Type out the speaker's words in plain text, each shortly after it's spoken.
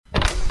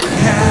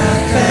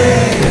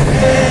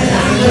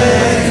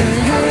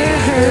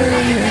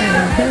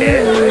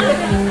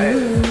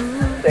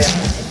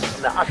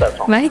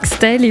Mike's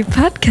Daily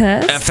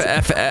Podcast.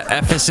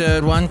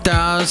 Episode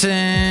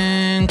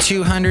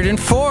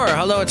 1204.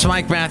 Hello, it's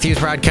Mike Matthews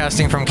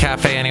broadcasting from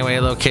Cafe Anyway,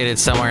 located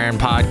somewhere in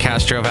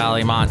Podcastro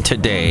Valley, Mont.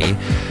 Today,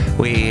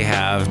 we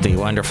have the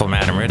wonderful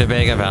Madame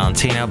Rutabaga,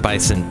 Valentino,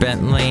 Bison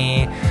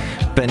Bentley,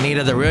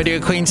 Benita the Rodeo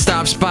Queen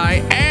stops by,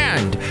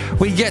 and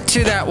we get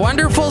to that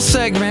wonderful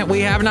segment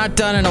we have not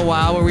done in a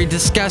while where we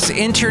discuss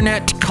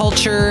internet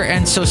culture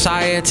and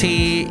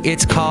society.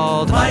 It's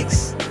called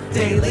Mike's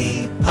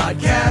Daily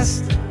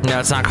Podcast. No,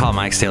 it's not called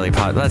Mike's Daily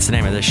Pod. That's the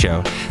name of this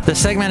show. The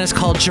segment is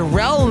called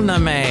Jarrell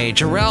Name.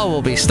 Jarrell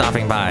will be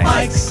stopping by.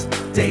 Mike's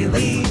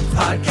Daily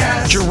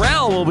Podcast.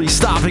 Jarrell will be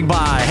stopping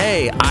by.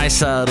 Hey, I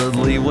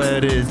suddenly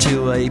went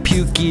into a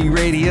pukey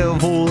radio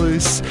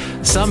voice.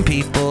 Some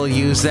people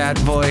use that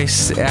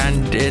voice,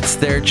 and it's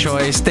their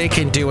choice. They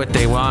can do what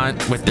they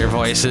want with their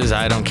voices.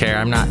 I don't care.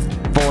 I'm not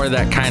for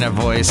that kind of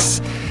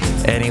voice.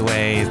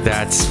 Anyway,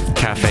 that's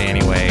Cafe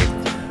Anyway.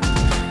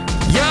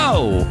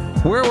 Yo,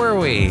 where were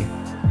we?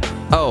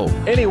 Oh.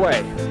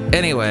 Anyway.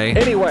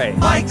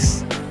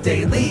 Mike's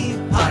Daily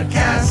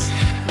Podcast.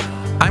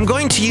 I'm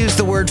going to use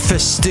the word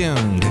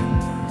festooned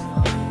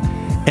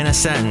in a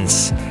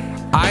sentence.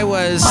 I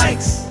was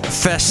Mike's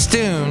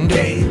festooned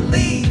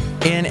Daily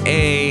in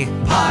a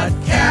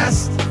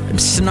Podcast.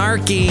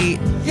 snarky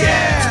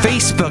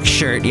Facebook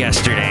shirt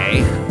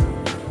yesterday.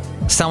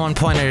 Someone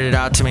pointed it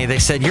out to me. They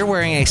said, "You're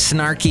wearing a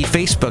snarky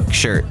Facebook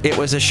shirt." It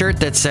was a shirt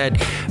that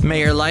said, "May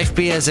your life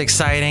be as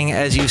exciting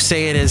as you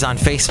say it is on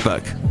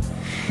Facebook."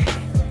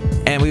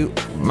 And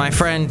my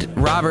friend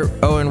Robert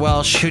Owen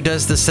Welsh, who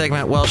does the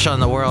segment Welsh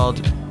on the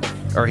World,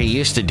 or he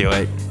used to do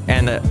it,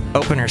 and the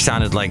opener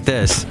sounded like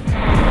this.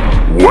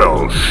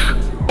 Welsh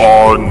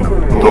on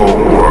the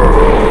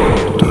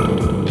World.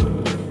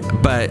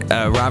 But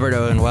Robert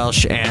Owen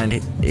Welsh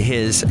and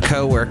his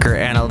co-worker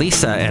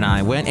Annalisa and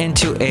I went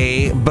into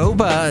a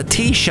boba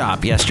tea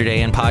shop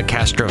yesterday in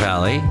Podcastro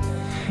Valley,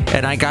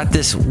 and I got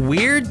this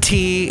weird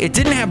tea. It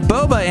didn't have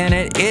boba in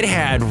it. It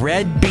had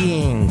red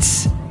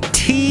beans.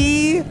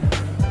 Tea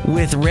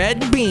with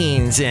red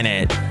beans in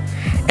it.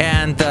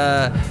 And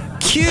the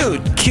cute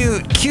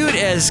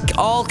as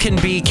all can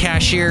be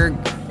cashier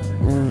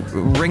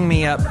ring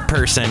me up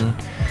person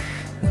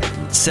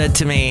said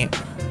to me,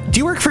 "Do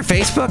you work for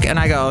Facebook?" And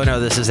I go, "Oh no,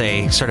 this is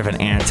a sort of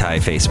an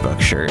anti-Facebook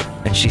shirt."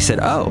 And she said,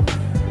 "Oh."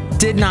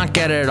 Did not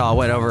get it at all.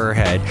 Went over her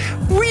head.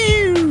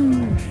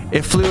 Whew!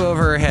 It flew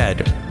over her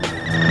head.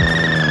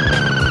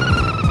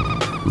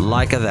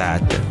 Like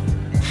that.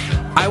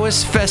 I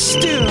was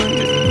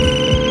festooned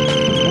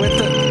with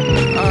the...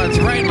 Oh, it's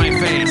right in my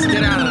face.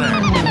 Get out of there.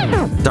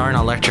 Darn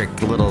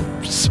electric little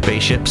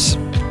spaceships,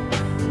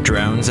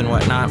 drones and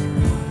whatnot.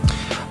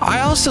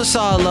 I also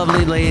saw a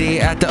lovely lady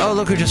at the... Oh,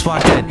 look who just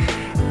walked in.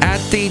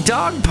 At the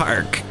dog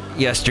park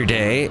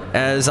yesterday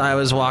as I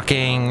was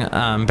walking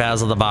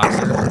Basil the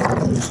Boxer.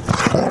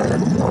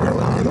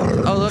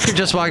 Oh, look who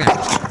just walked in.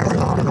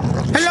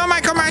 Hello,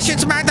 Michael Matthew.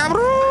 It's Madame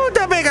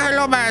Rutabaga.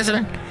 Hello,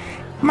 Basil.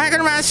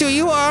 Michael Matthew,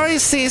 you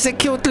always see the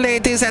cute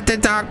ladies at the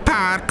dog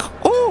park.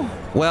 Oh,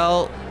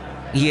 well,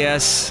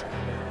 yes,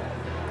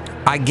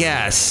 I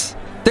guess.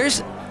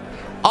 There's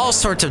all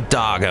sorts of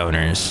dog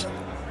owners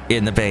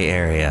in the Bay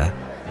Area.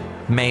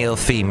 Male,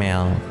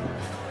 female,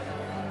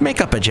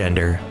 make up a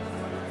gender,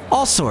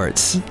 all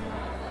sorts.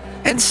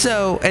 And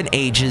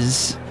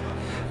ages.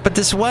 But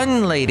this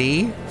one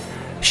lady,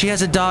 she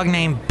has a dog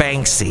named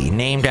Banksy,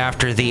 named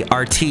after the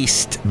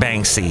artiste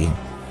Banksy,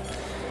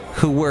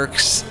 who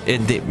works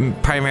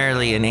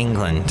primarily in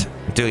England,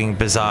 doing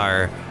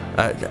bizarre...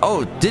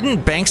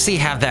 didn't Banksy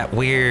have that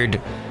weird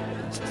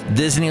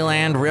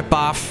Disneyland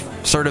ripoff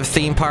sort of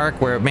theme park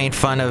where it made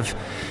fun of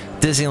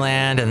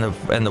Disneyland and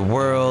the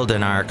world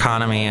and our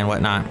economy and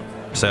whatnot?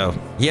 So,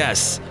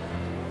 yes,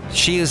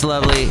 she is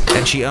lovely,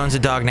 and she owns a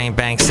dog named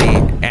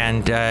Banksy,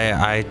 and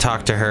I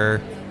talked to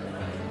her.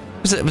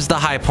 It was the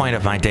high point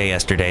of my day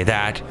yesterday,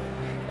 that,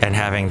 and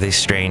having this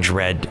strange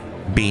red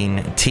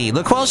bean tea.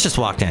 Look who else just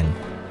walked in.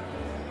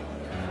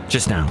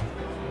 Just now.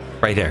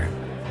 Right there.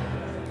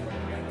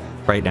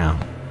 Right now.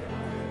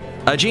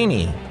 A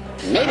genie.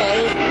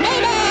 Mayday!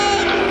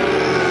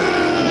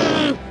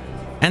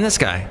 And this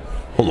guy.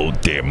 Hello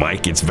there,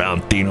 Mike. It's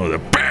Valentino the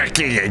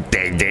Party. And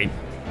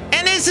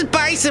this is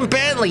Bison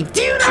Bentley.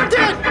 Do you know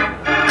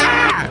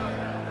that?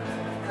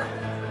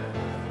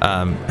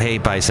 Hey,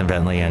 Bison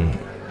Bentley and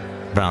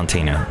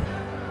Valentino.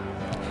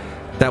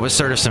 That was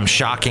sort of some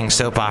shocking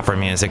soap opera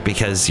music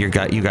because you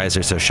guys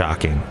are so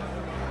shocking.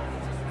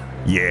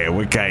 Yeah,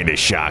 we're kind of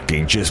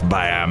shocking just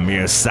by our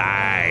mere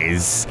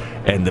size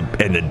and the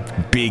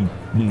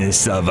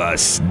bigness of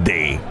us.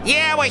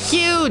 Yeah, we're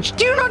huge.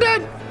 Do you know that?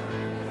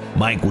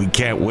 Mike, we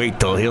can't wait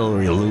till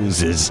Hillary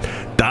loses.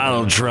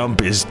 Donald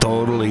Trump is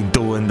totally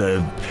doing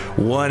the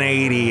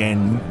 180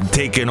 and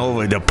taking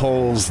over the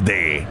polls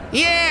there.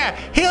 Yeah,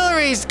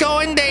 Hillary's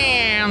going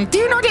down. Do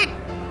you know that?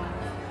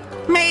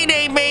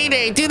 Mayday,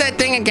 mayday. Do that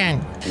thing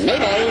again.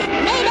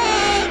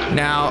 Mayday!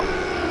 Now,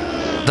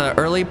 the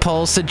early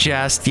polls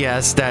suggest,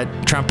 yes, that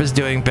Trump is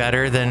doing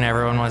better than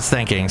everyone was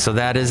thinking. So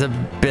that is a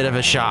bit of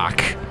a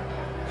shock.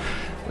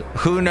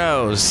 who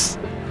knows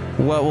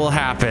what will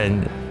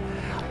happen?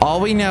 All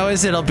we know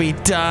is it'll be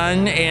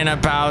done in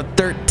about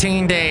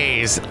 13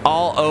 days,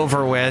 all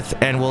over with,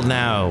 and we'll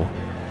know.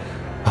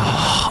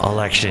 Oh,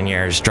 election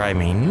years drive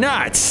me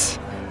nuts.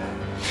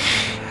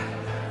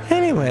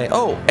 Anyway,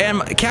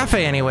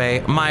 Cafe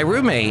Anyway, my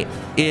roommate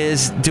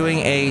is doing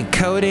a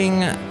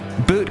coding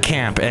boot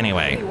camp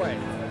anyway.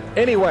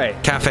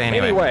 Cafe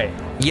Anyway.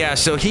 Yeah,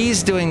 so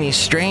he's doing these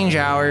strange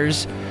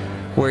hours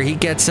where he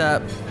gets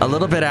up a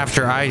little bit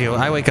after I do.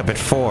 I wake up at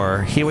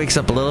 4. He wakes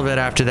up a little bit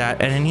after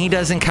that, and then he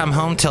doesn't come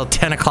home till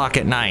 10 o'clock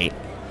at night.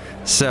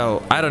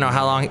 So I don't know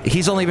how long.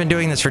 He's only been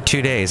doing this for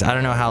 2 days. I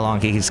don't know how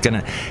long he's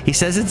gonna. He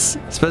says it's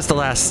supposed to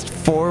last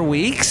 4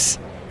 weeks.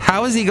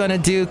 How is he gonna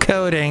do a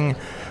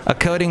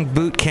coding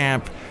boot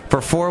camp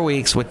for 4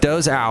 weeks with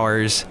those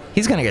hours?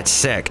 He's gonna get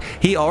sick.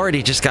 He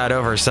already just got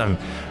over some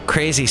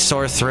crazy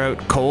sore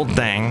throat cold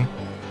thing.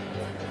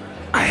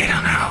 I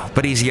don't know,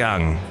 but he's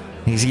young.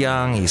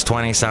 He's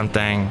 20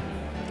 something.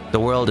 The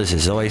world is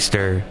his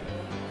oyster.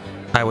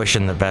 I wish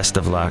him the best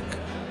of luck.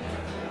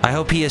 I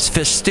hope he is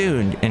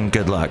festooned in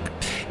good luck.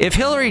 If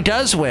Hillary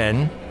does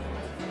win,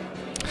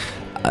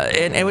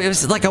 and it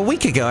was like a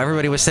week ago,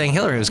 everybody was saying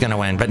Hillary was going to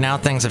win, but now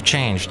things have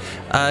changed.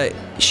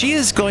 She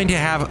is going to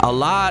have a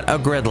lot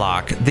of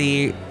gridlock.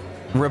 The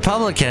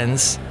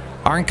Republicans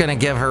aren't going to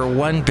give her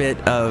one bit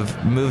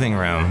of moving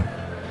room.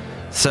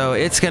 So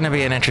it's going to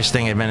be an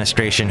interesting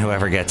administration,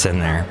 whoever gets in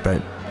there.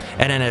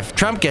 And then if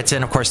Trump gets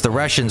in, of course, the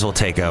Russians will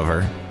take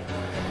over.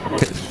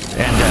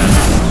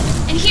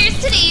 And here's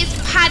today's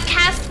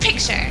podcast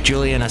picture.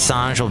 Julian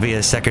Assange will be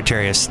the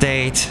Secretary of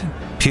State.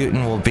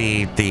 Putin will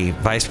be the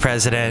Vice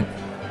President.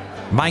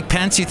 Mike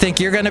Pence, you think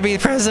you're going to be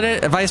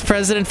Vice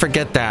President?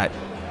 Forget that.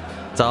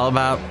 It's all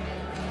about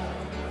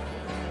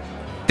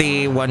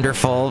the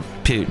wonderful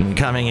Putin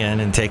coming in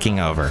and taking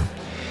over.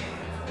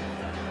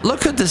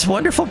 Look at this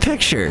wonderful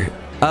picture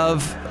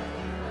of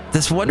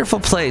this wonderful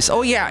place.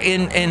 Oh yeah,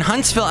 in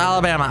Huntsville,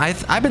 Alabama.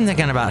 I've been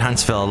thinking about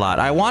Huntsville a lot.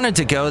 I wanted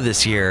to go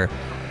this year,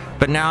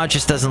 but now it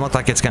just doesn't look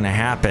like it's going to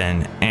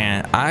happen.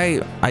 And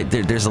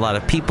there's a lot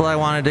of people I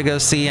wanted to go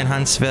see in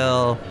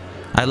Huntsville.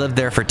 I lived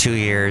there for 2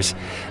 years.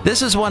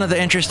 This is one of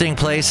the interesting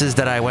places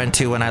that I went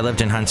to when I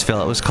lived in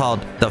Huntsville. It was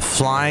called the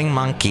Flying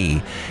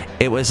Monkey.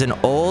 It was an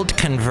old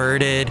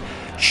converted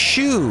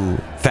shoe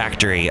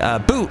factory,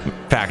 boot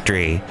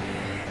factory.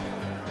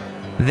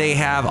 They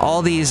have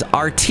all these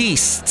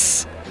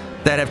artistes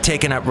that have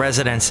taken up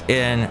residence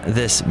in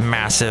this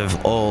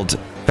massive old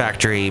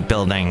factory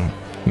building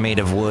made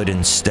of wood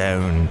and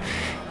stone.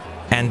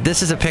 And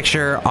this is a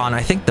picture on,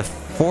 I think, the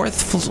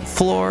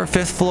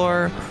fifth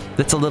floor.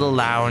 That's a little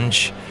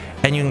lounge,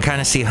 and you can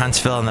kind of see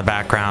Huntsville in the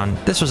background.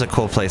 This was a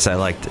cool place I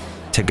liked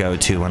to go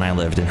to when I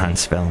lived in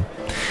Huntsville.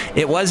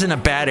 It wasn't a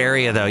bad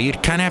area, though.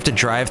 You'd kind of have to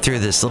drive through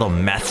this little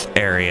meth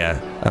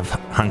area of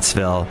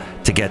Huntsville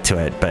to get to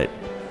it, but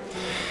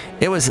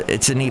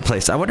it's a neat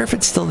place. I wonder if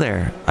it's still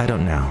there. I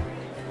don't know.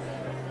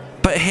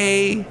 But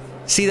hey,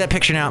 see that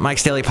picture now at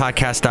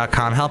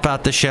mikesdailypodcast.com. Help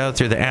out the show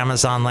through the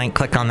Amazon link.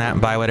 Click on that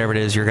and buy whatever it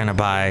is you're going to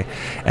buy,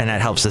 and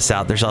that helps us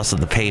out. There's also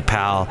the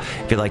PayPal.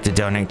 If you'd like to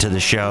donate to the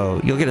show,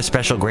 you'll get a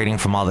special greeting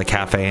from all the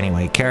Cafe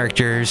Anyway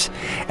characters,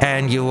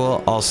 and you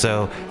will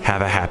also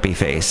have a happy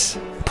face.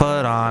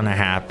 Put on a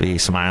happy,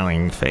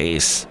 smiling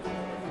face,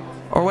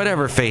 or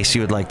whatever face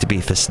you would like to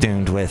be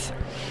festooned with.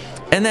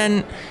 And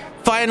then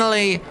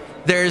finally,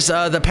 there's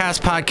the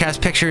past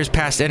podcast pictures,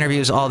 past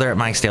interviews, all there at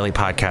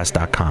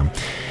mikesdailypodcast.com.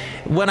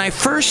 When I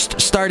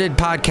first started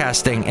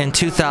podcasting in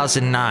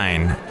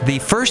 2009, the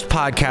first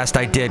podcast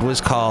I did was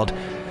called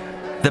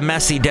The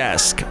Messy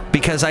Desk,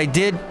 because I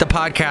did the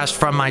podcast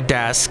from my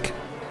desk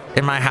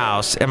in my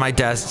house, and my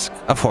desk,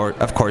 of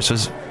course,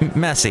 was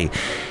messy.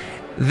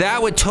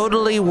 That would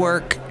totally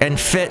work and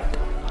fit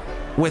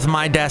with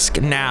my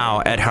desk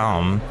now at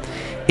home.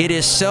 It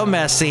is so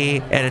messy,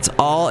 and it's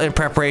all in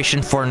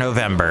preparation for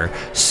November.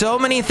 So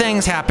many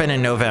things happen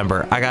in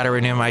November. I got to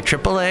renew my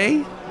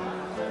AAA.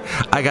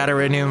 I got to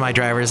renew my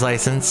driver's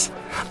license.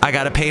 I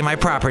got to pay my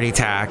property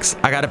tax.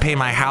 I got to pay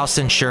my house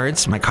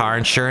insurance, my car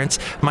insurance,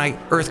 my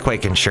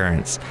earthquake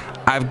insurance.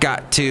 I've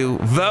got to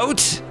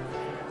vote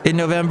in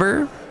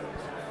November.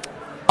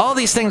 All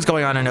these things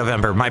going on in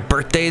November. My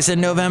birthday's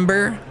in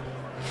November.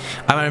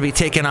 I'm going to be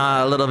taking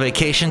a little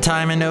vacation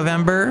time in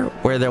November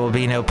where there will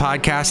be no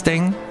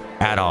podcasting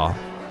at all.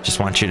 Just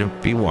want you to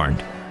be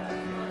warned.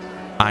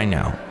 I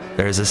know.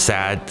 There's a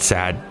sad,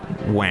 sad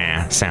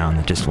wah sound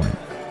that just went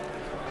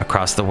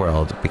across the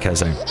world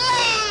because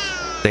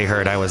they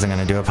heard I wasn't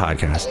going to do a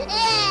podcast.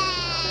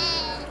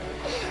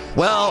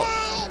 Well,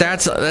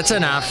 that's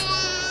enough.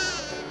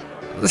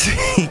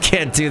 You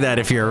can't do that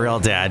if you're a real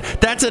dad.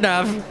 That's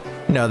enough.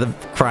 No, the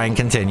crying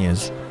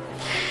continues.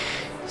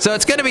 So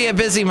it's going to be a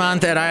busy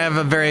month, and I have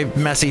a very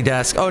messy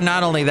desk. Oh,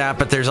 not only that,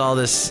 but there's all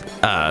this.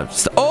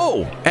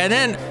 And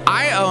then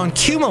I own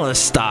Cumulus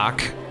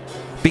stock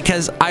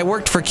because I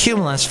worked for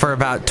Cumulus for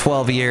about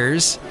 12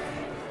 years.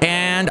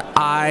 And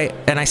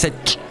I said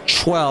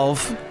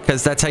 12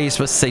 because that's how you're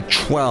supposed to say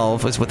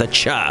 12 is with a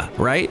cha,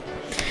 right?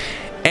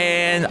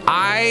 And And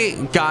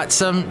I got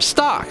some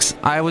stocks.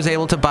 I was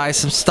able to buy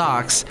some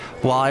stocks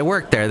while I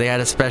worked there. They had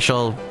a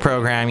special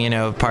program,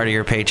 part of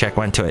your paycheck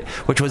went to it,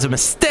 which was a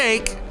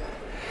mistake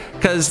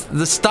because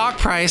the stock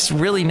price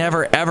really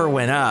never ever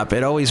went up.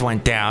 It always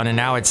went down, and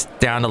now it's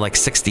down to like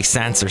 60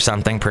 cents or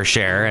something per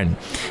share. And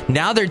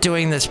now they're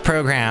doing this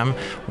program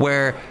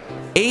where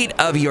 8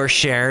 of your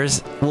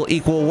shares will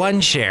equal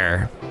 1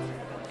 share,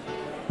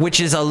 which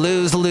is a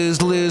lose, lose,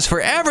 lose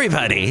for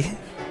everybody.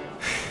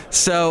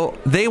 So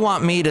they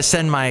want me to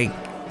send my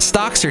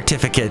stock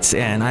certificates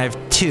in. I have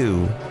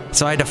 2,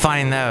 so I had to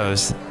find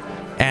those.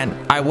 And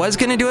I was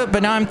going to do it,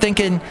 but now I'm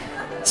thinking,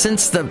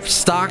 since the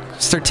stock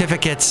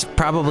certificates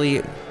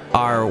probably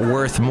are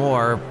worth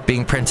more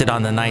being printed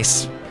on the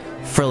nice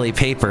frilly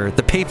paper,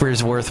 the paper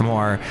is worth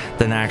more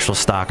than the actual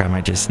stock. I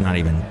might just not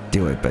even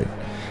do it, but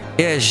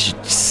it is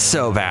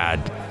so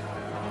bad.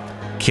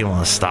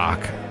 Cumulus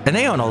stock. And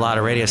they own a lot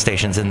of radio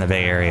stations in the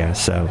Bay Area,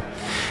 so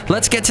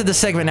let's get to the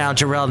segment now.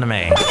 Jarrell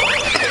Name.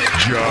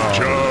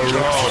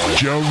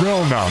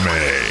 Jarrell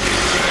Name.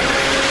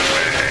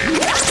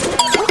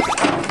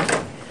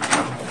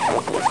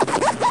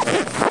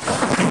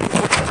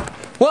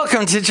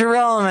 Welcome to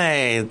Jarrell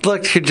Name.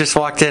 Look who just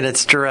walked in.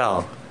 It's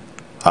Jarrell.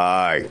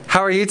 Hi.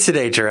 How are you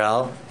today,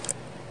 Jarrell?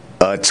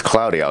 It's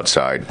cloudy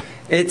outside.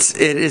 It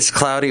is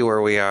cloudy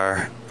where we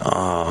are.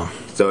 Oh.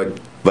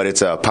 But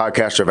it's a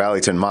Podcaster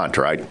Valley Mont,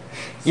 right?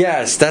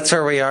 Yes, that's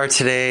where we are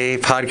today,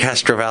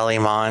 Podcaster Valley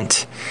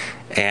Mont,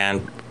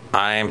 and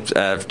I'm.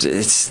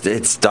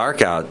 It's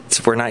dark out.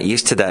 We're not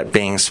used to that,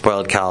 being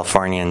spoiled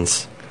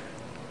Californians.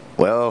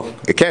 Well,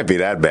 it can't be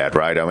that bad,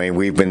 right? I mean,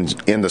 we've been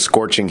in the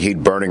scorching heat,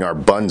 burning our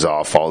buns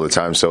off all the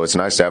time, so it's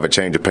nice to have a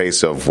change of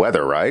pace of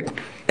weather, right?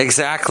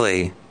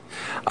 Exactly.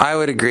 I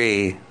would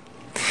agree.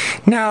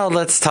 Now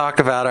let's talk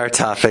about our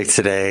topic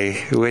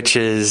today, which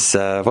is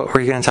what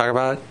were you going to talk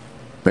about?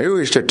 Maybe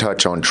we should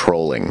touch on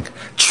trolling.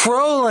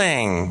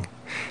 Trolling!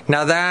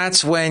 Now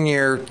that's when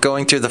you're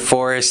going through the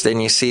forest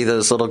and you see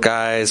those little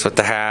guys with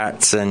the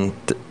hats and...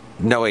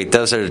 No, wait,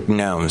 those are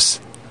gnomes.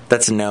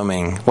 That's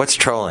gnoming. What's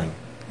trolling?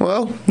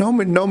 Well,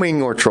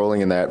 gnoming or trolling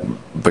in that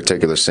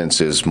particular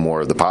sense is more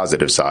of the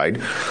positive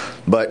side.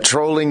 But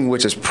trolling,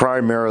 which is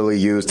primarily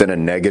used in a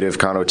negative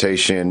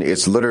connotation,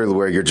 it's literally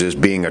where you're just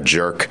being a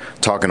jerk,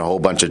 talking a whole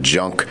bunch of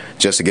junk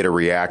just to get a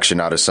reaction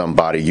out of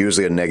somebody,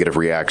 usually a negative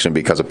reaction,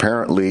 because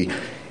apparently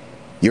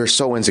you're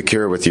so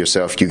insecure with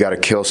yourself, you got to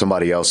kill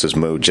somebody else's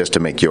mood just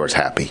to make yours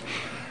happy.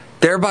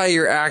 Thereby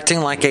you're acting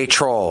like a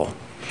troll.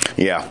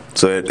 Yeah.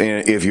 So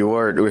if you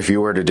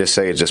were to just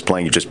say it's just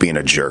plain, you're just being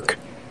a jerk.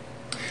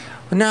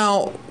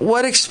 Now,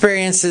 what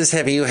experiences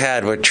have you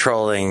had with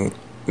trolling,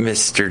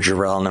 Mr.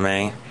 Jarrell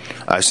Name?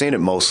 I've seen it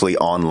mostly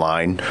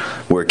online,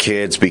 where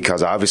kids,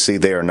 because obviously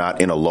they are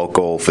not in a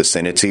local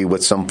vicinity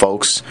with some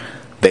folks,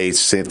 they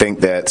think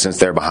that since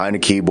they're behind a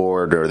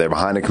keyboard or they're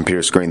behind a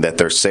computer screen that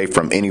they're safe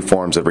from any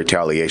forms of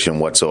retaliation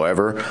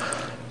whatsoever.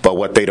 But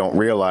what they don't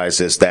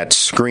realize is that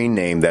screen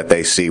name that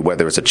they see,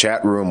 whether it's a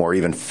chat room or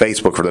even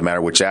Facebook for the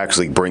matter, which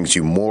actually brings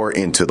you more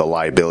into the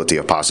liability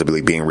of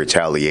possibly being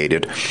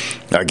retaliated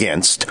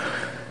against,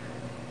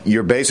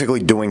 you're basically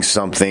doing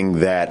something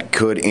that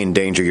could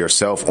endanger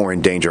yourself or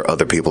endanger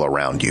other people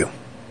around you.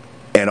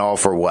 And all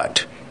for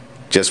what?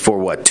 Just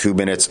for 2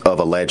 minutes of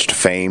alleged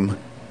fame?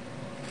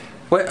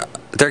 What?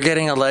 They're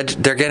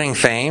getting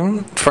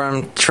fame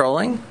from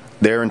trolling?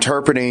 They're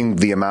interpreting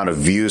the amount of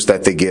views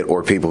that they get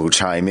or people who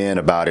chime in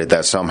about it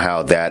that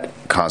somehow that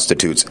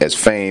constitutes as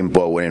fame.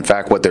 But when in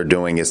fact what they're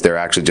doing is they're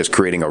actually just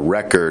creating a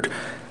record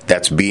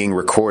that's being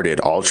recorded.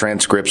 All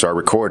transcripts are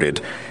recorded,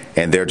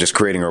 and they're just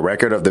creating a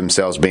record of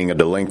themselves being a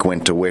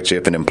delinquent, to which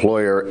if an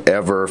employer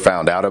ever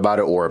found out about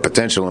it or a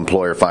potential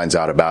employer finds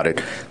out about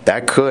it,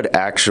 that could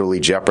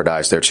actually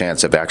jeopardize their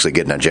chance of actually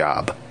getting a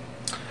job.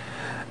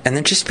 And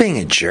they're just being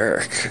a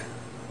jerk.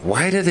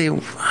 Why do they...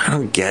 I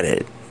don't get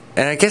it.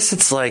 And I guess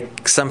it's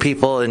like some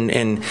people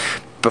in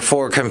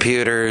before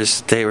computers,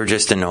 they were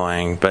just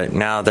annoying, but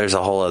now there's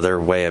a whole other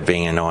way of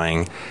being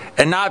annoying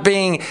and not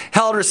being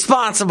held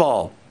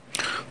responsible.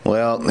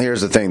 Well,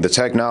 here's the thing. The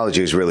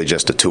technology is really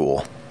just a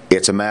tool.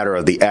 It's a matter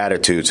of the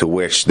attitude, to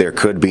which there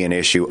could be an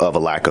issue of a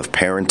lack of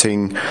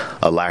parenting,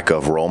 a lack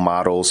of role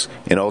models,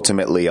 and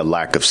ultimately a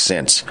lack of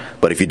sense.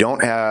 But if you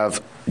don't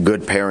have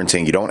good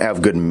parenting, you don't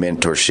have good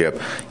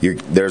mentorship,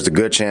 there's a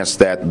good chance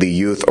that the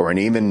youth, or in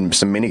even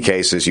some many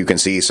cases, you can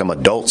see some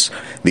adults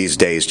these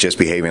days just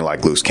behaving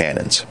like loose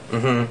cannons.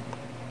 Mm-hmm.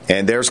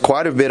 And there's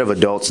quite a bit of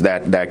adults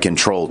that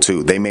control,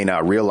 too. They may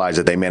not realize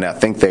it. They may not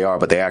think they are,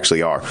 but they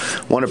actually are.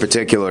 One in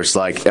particular is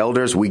like,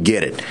 elders, we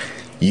get it.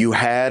 You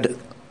had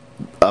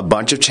a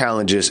bunch of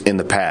challenges in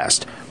the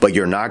past, but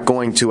you're not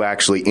going to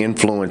actually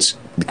influence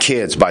the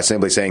kids by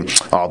simply saying,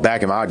 oh,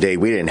 back in my day,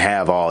 we didn't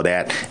have all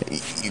that.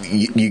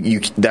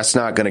 That's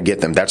not going to get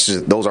them.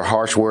 Those are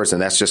harsh words,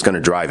 and that's just going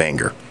to drive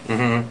anger.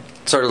 Mm-hmm.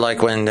 Sort of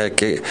like when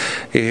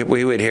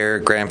we would hear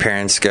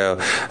grandparents go,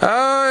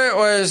 oh, it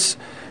was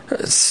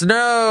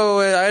Snow.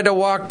 I had to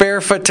walk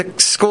barefoot to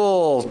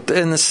school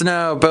in the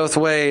snow both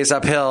ways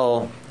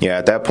uphill. Yeah,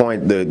 at that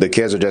point, the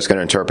kids are just going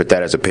to interpret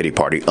that as a pity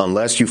party,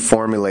 unless you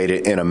formulate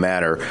it in a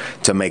manner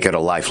to make it a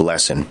life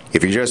lesson.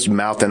 If you're just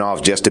mouthing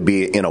off just to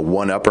be in a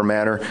one-upper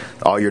manner,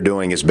 all you're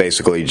doing is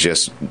basically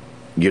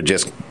you're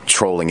just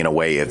trolling in a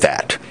way of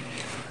that.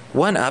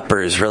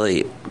 One-uppers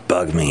really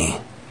bug me.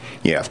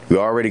 Yeah, you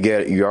already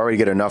get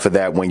enough of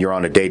that when you're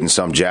on a date and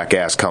some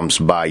jackass comes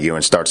by you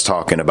and starts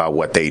talking about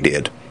what they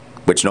did,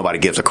 which nobody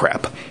gives a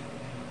crap.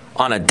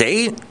 On a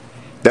date?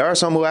 There are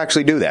some who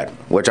actually do that,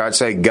 which I'd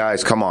say,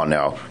 guys, come on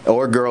now.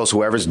 Or girls,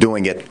 whoever's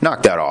doing it,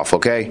 knock that off,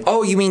 okay?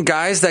 Oh, you mean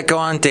guys that go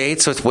on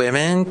dates with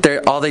women?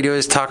 All they do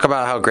is talk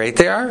about how great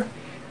they are?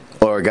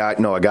 Or a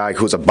guy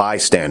who's a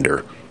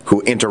bystander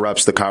who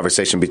interrupts the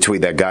conversation between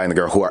that guy and the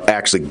girl who are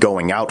actually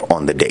going out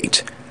on the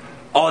date.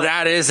 Oh,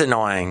 that is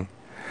annoying.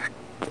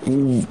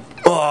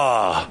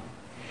 Oh,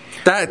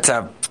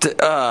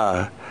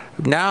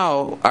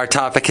 now our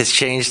topic has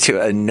changed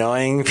to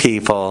annoying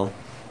people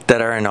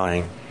that are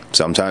annoying.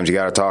 Sometimes you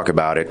got to talk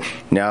about it.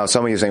 Now,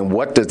 some of you are saying,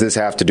 what does this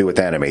have to do with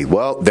anime?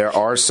 Well, there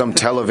are some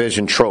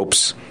television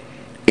tropes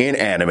in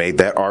anime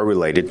that are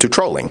related to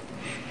trolling.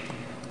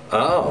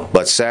 Oh.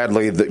 But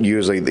sadly,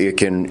 usually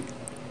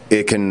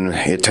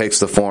it takes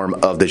the form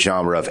of the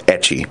genre of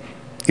ecchi.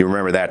 You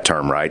remember that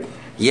term, right?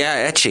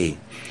 Yeah, ecchi.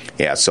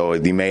 Yeah, so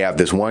you may have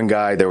this one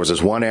guy. There was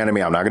this one anime.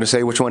 I'm not going to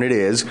say which one it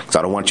is because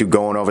I don't want you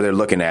going over there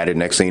looking at it.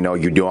 Next thing you know,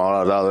 you do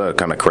all that other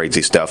kind of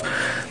crazy stuff.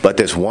 But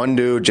this one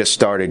dude just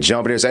started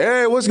jumping and saying,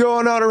 hey, what's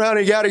going on around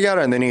here, yada,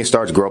 yada. And then he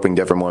starts groping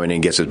different women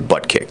and gets his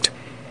butt kicked.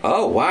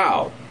 Oh,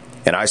 wow.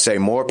 And I say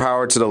more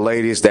power to the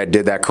ladies that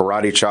did that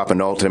karate chop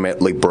and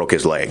ultimately broke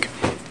his leg.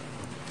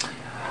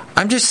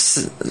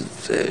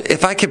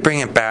 If I could bring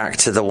it back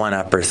to the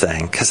one-upper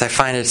thing, because I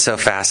find it so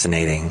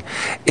fascinating,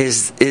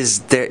 is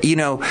there,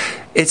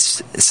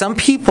 it's some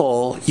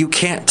people, you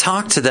can't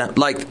talk to them.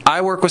 Like,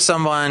 I work with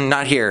someone,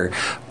 not here,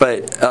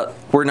 but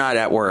we're not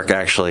at work,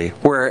 actually.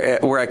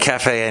 We're at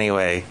cafe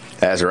anyway.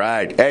 That's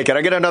right. Hey, can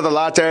I get another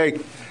latte?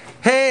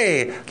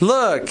 Hey,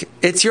 look,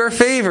 it's your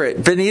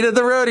favorite, Benita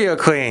the Rodeo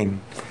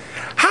Queen.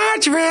 Hi,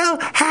 Jarrell.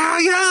 How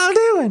y'all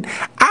doing?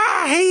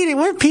 I hate it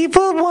when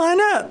people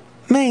one-up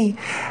me.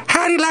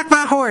 How do you like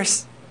my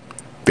horse?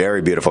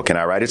 Very beautiful. Can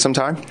I ride it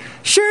sometime?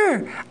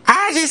 Sure.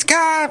 I just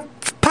got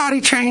potty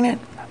training.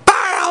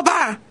 Bye,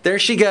 bye. There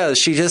she goes.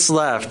 She just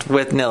left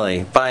with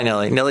Nilly. Bye,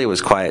 Nilly. Nilly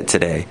was quiet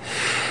today.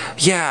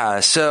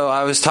 Yeah, so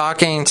I was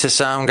talking to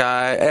some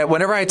guy.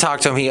 Whenever I talk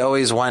to him, he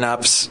always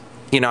one-ups.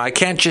 I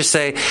can't just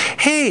say,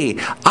 hey,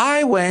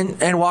 I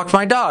went and walked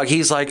my dog.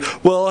 He's like,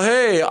 well,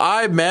 hey,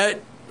 I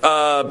met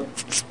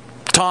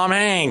Tom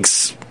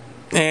Hanks.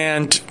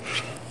 And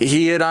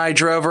he and I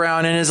drove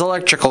around in his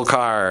electrical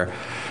car.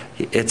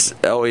 It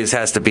always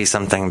has to be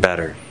something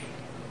better.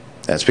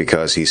 That's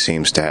because he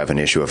seems to have an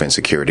issue of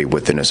insecurity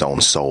within his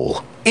own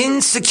soul.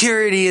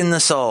 Insecurity in the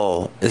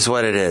soul is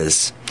what it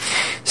is.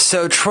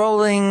 So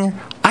trolling,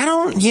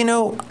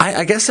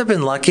 I guess I've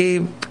been lucky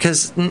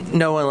because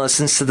no one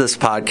listens to this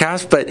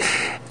podcast, but...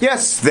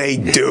 Yes, they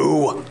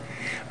do.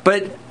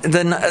 But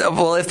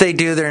if they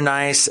do, they're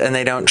nice and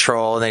they don't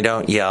troll and they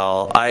don't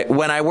yell.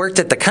 When I worked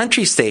at the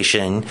country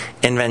station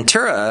in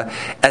Ventura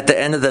at the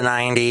end of the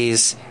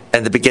 90s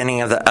and the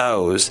beginning of the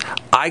O's,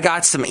 I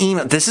got some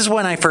email. This is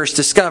when I first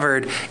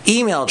discovered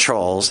email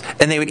trolls,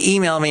 and they would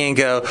email me and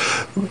go,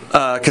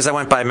 because I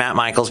went by Matt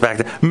Michaels back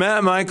then,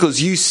 Matt Michaels,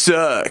 you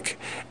suck.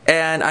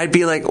 And I'd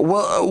be like,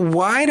 well,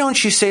 why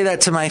don't you say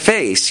that to my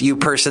face, you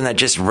person that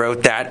just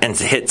wrote that and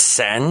hit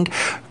send?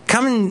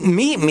 Come and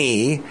meet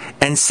me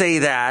and say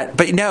that.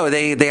 But no,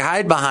 they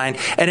hide behind.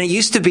 And it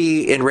used to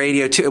be in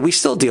radio, too. We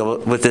still deal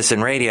with this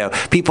in radio.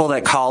 People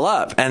that call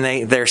up,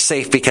 and they're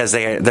safe because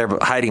they're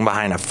hiding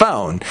behind a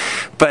phone.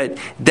 But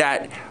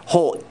that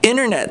whole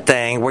internet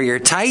thing where you're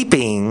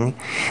typing,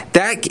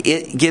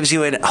 it gives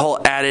you a whole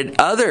added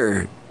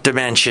other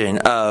dimension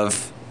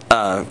of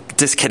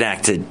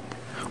disconnected.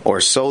 Or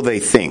so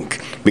they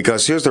think.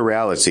 Because here's the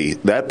reality.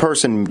 That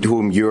person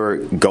whom you're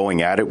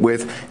going at it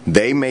with,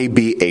 they may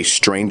be a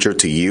stranger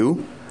to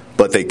you,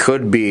 but they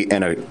could be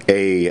an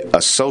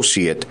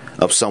associate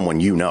of someone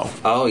you know.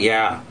 Oh,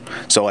 yeah.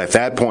 So at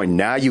that point,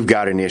 now you've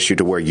got an issue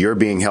to where you're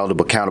being held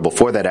accountable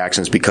for that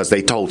actions because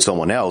they told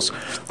someone else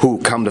who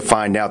come to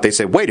find out, they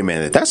say, wait a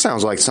minute, that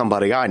sounds like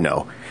somebody I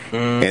know.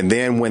 And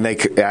then when they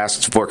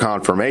ask for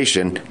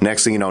confirmation,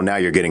 next thing you know, now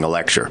you're getting a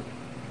lecture.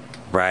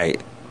 Right.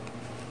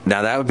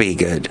 Now, that would be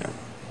good.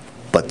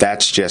 But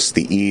that's just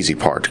the easy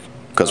part.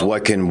 Because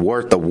what can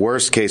work, the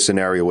worst case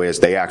scenario is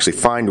they actually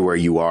find where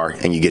you are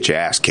and you get your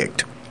ass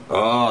kicked.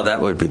 Oh, that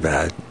would be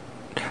bad.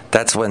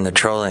 That's when the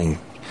trolling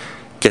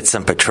gets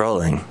some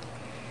patrolling.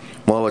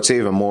 Well, what's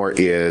even more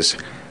is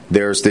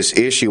there's this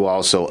issue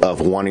also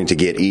of wanting to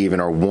get even,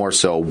 or more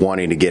so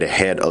wanting to get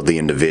ahead of the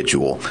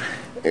individual.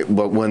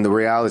 But when the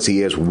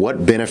reality is,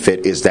 what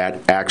benefit is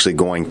that actually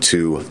going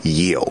to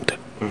yield?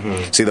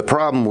 Mm-hmm. See, the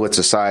problem with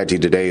society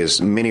today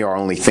is many are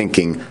only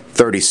thinking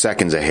 30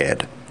 seconds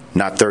ahead,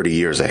 not 30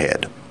 years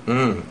ahead.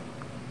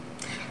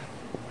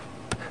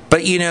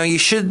 But you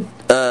should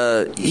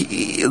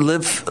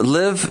live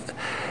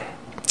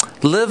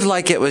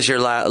like it was your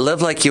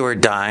live like you were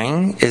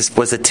dying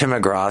was a Tim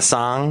McGraw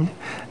song.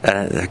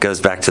 That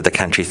goes back to the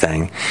country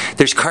thing.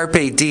 There's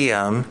Carpe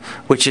Diem,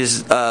 which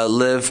is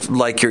live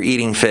like you're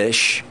eating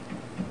fish.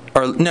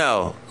 Or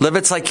no, live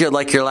it's like your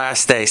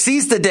last day.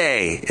 Seize the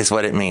day is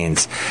what it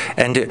means.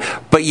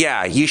 But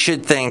yeah, you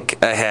should think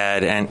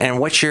ahead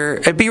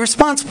and be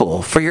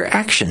responsible for your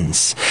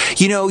actions.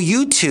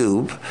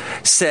 YouTube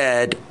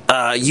said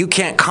you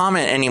can't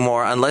comment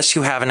anymore unless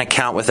you have an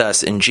account with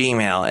us in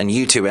Gmail and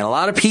YouTube. And a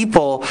lot of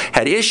people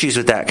had issues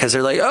with that because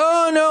they're like,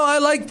 oh no, I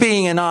like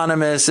being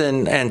anonymous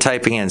and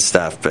typing in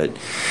stuff. But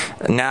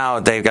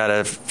now they've got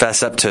to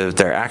fess up to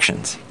their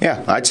actions.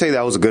 Yeah, I'd say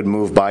that was a good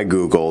move by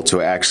Google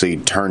to actually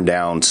turn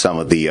down some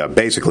of the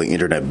basically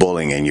internet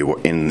bullying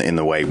in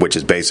the way, which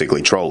is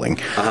basically trolling.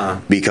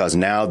 Because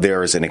now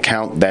there is an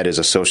account that is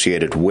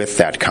associated with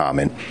that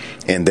comment,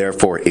 and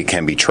therefore it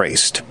can be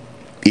traced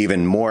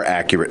even more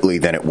accurately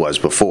than it was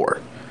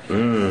before.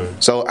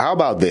 So how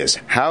about this?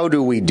 How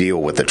do we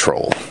deal with the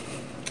troll?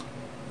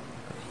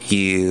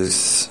 You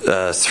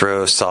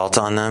throw salt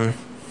on them?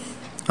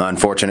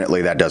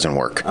 Unfortunately, that doesn't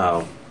work.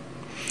 Oh.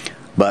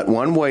 But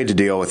one way to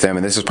deal with them,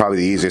 and this is probably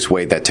the easiest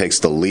way that takes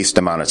the least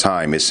amount of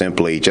time, is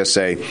simply just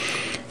say,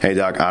 hey,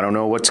 Doc, I don't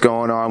know what's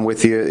going on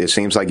with you. It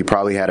seems like you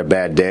probably had a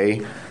bad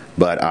day,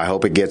 but I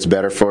hope it gets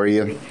better for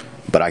you.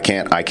 But I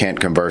can't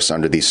converse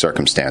under these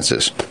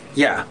circumstances.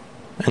 Yeah.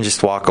 And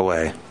just walk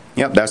away.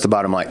 Yep, that's the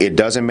bottom line. It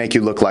doesn't make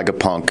you look like a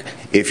punk.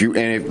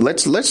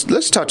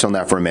 Let's touch on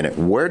that for a minute.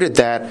 Where did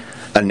that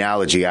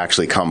analogy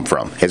actually come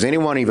from? Has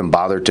anyone even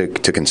bothered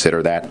to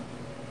consider that?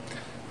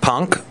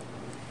 Punk?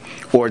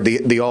 Or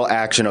the whole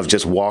action of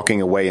just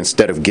walking away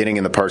instead of getting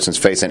in the person's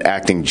face and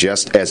acting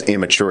just as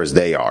immature as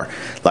they are.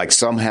 Like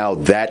somehow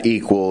that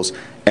equals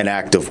an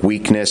act of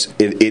weakness.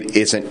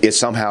 It's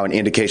somehow an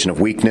indication of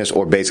weakness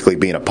or basically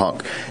being a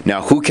punk.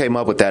 Now, who came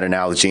up with that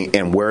analogy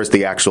and where's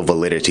the actual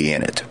validity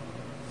in it?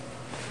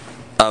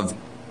 Of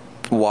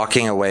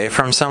walking away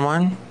from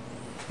someone?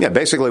 Yeah,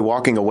 basically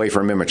walking away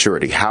from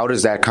immaturity. How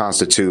does that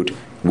constitute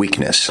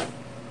weakness?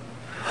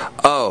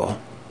 Oh,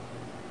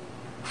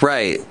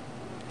 right.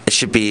 It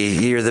should be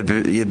you're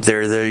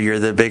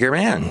the bigger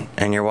man,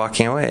 and you're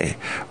walking away.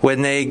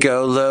 When they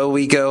go low,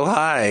 we go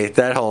high.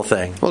 That whole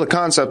thing. Well, the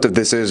concept of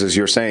this is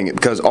you're saying it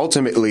because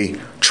ultimately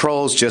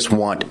trolls just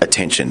want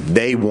attention.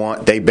 They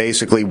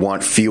basically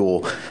want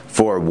fuel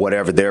for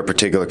whatever their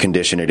particular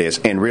condition it is,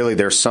 and really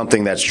there's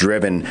something that's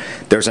driven.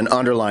 There's an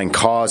underlying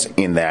cause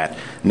in that.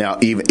 Now,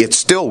 even it's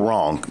still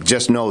wrong.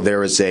 Just know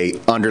there is a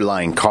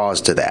underlying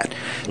cause to that,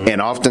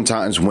 and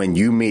oftentimes when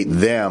you meet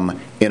them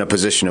in a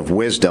position of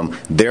wisdom,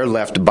 they're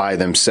left by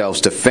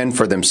themselves to fend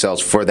for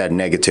themselves for that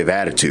negative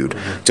attitude,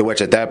 to which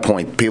at that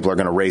point people are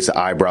going to raise the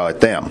eyebrow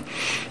at them.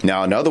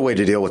 Now, another way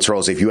to deal with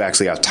trolls, if you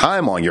actually have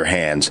time on your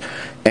hands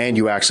and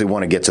you actually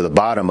want to get to the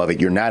bottom of it,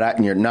 you're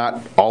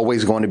not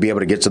always going to be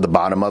able to get to the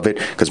bottom of it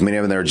because many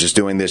of them are just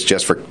doing this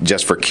just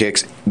for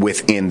kicks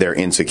within their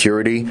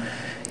insecurity.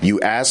 You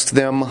ask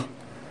them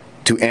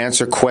to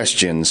answer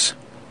questions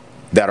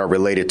that are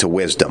related to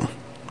wisdom.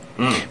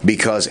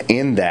 Because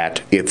in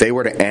that, if they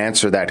were to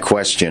answer that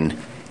question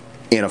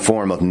in a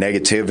form of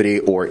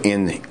negativity or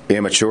in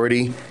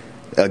immaturity,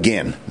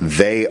 again,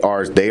 they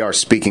are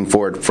speaking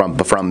for it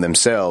from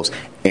themselves,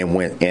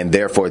 and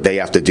therefore they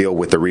have to deal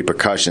with the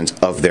repercussions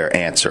of their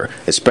answer,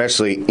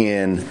 especially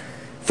in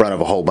front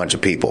of a whole bunch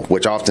of people,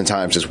 which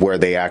oftentimes is where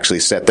they actually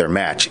set their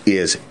match,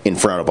 is in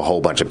front of a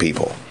whole bunch of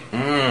people.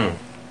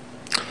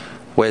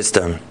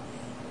 Wisdom.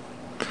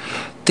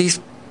 These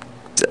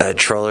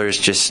trollers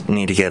just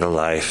need to get a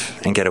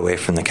life and get away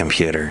from the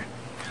computer.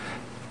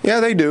 Yeah,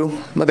 they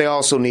do, but they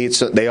also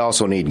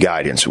need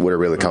guidance when it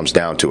really comes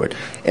down to it.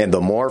 And the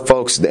more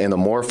folks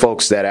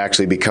that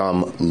actually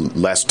become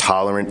less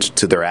tolerant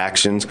to their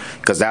actions,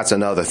 because that's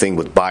another thing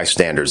with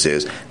bystanders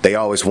is they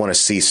always want to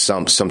see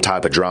some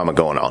type of drama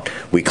going on.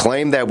 We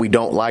claim that we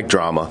don't like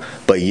drama,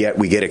 but yet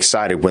we get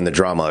excited when the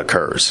drama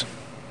occurs.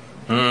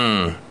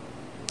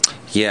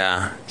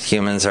 Yeah,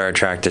 humans are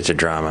attracted to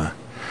drama.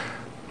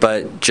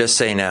 But just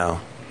say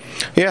no.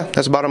 Yeah,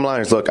 that's the bottom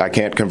line is, look, I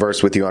can't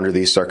converse with you under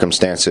these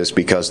circumstances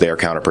because they are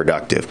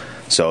counterproductive.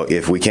 So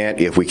if we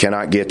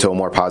cannot get to a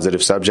more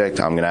positive subject,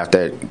 I'm going to have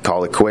to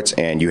call it quits,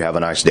 and you have a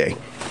nice day.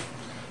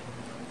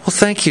 Well,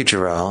 thank you,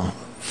 Jarrell,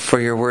 for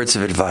your words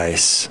of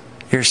advice.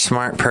 You're a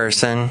smart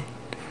person.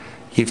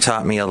 You've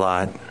taught me a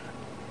lot.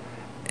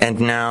 And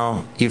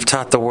now you've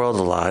taught the world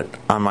a lot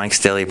on Mike's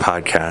Daily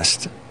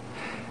Podcast.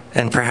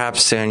 And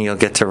perhaps soon you'll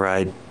get to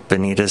ride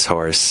Benita's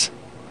horse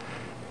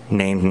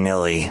named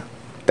Millie.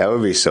 That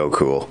would be so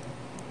cool.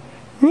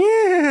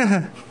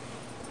 Yeah.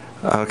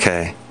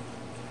 Okay.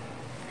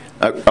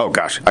 Oh,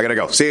 gosh. I gotta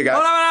go. See you guys.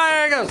 Oh, no,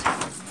 there it goes.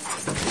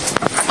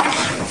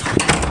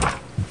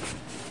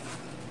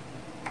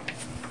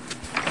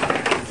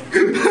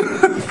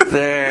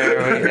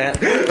 There we go.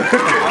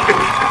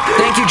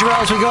 Thank you,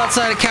 Jarrell. As we go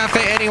outside a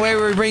cafe anyway,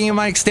 we're bringing you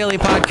Mike's Daily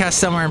Podcast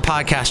somewhere in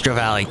Podcastro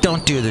Valley.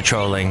 Don't do the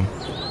trolling.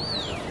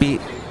 Be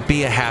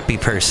Be a happy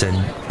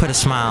person. Put a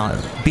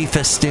smile. Be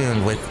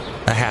festooned with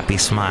a happy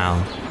smile.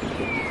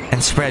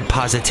 And spread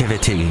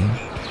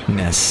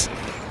positivity-ness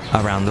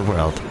around the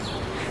world.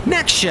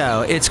 Next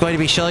show, it's going to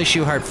be Shelley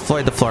Shuhart,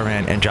 Floyd the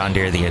Floorman, and John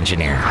Deere the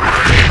Engineer.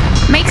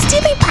 Mike's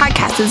Daily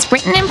Podcast is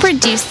written and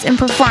produced and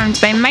performed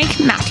by Mike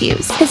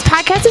Matthews. His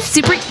podcast is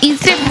super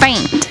easy to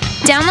find.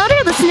 Download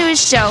or listen to his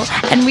show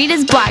and read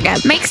his blog at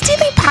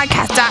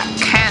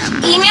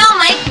mikesdailypodcast.com. Email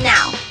Mike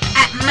now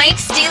at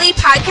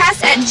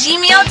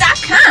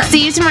mikesdailypodcast@gmail.com.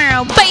 See you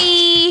tomorrow.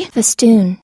 Bye! Festoon.